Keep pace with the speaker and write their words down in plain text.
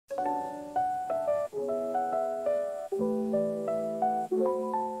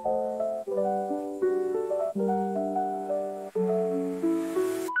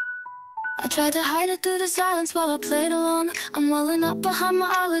tried to hide it through the silence while I played along. I'm welling up behind my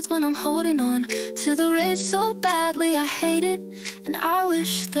eyelids when I'm holding on to the rage so badly I hate it. And I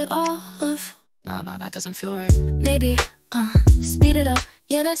wish that all of... No, that doesn't feel right. Maybe, speed it up,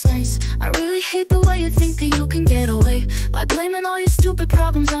 yeah that's nice. I really hate the way you think that you can get away by blaming all your stupid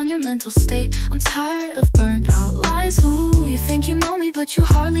problems on your mental state. I'm tired of burned out lies. Ooh, you think you know me but you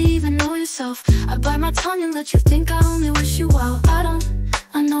hardly even know yourself. I bite my tongue and let you think I only wish you well.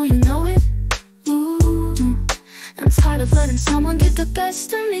 I know you know it. Ooh, I'm tired of letting someone get the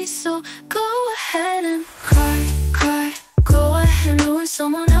best of me. So go ahead and cry, cry. Go ahead and ruin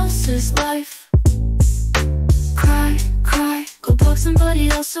someone else's life. Cry, cry. Go bug somebody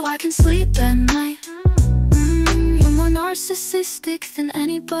else so I can sleep at night. You're more narcissistic than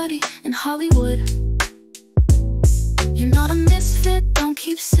anybody in Hollywood. You're not a misfit, don't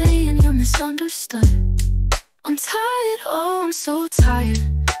keep saying you're misunderstood. I'm tired, oh I'm so tired.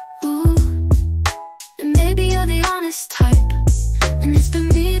 Ooh, and maybe you're the honest type, and it's been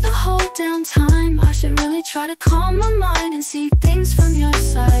me the whole damn time. I should really try to calm my mind and see things from your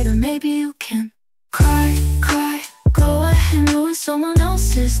side. Or maybe you can cry, cry. Go ahead and ruin someone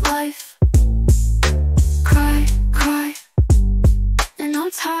else's life. Cry, cry. And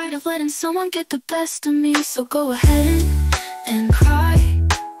I'm tired of letting someone get the best of me. So go ahead and cry,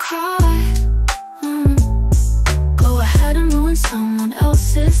 cry. Go ahead and ruin someone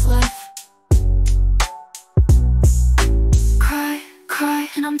else's life. Cry, cry.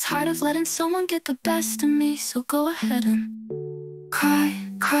 And I'm tired of letting someone get the best of me. So go ahead and cry,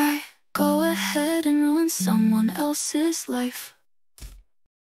 cry. Go ahead and ruin someone else's life.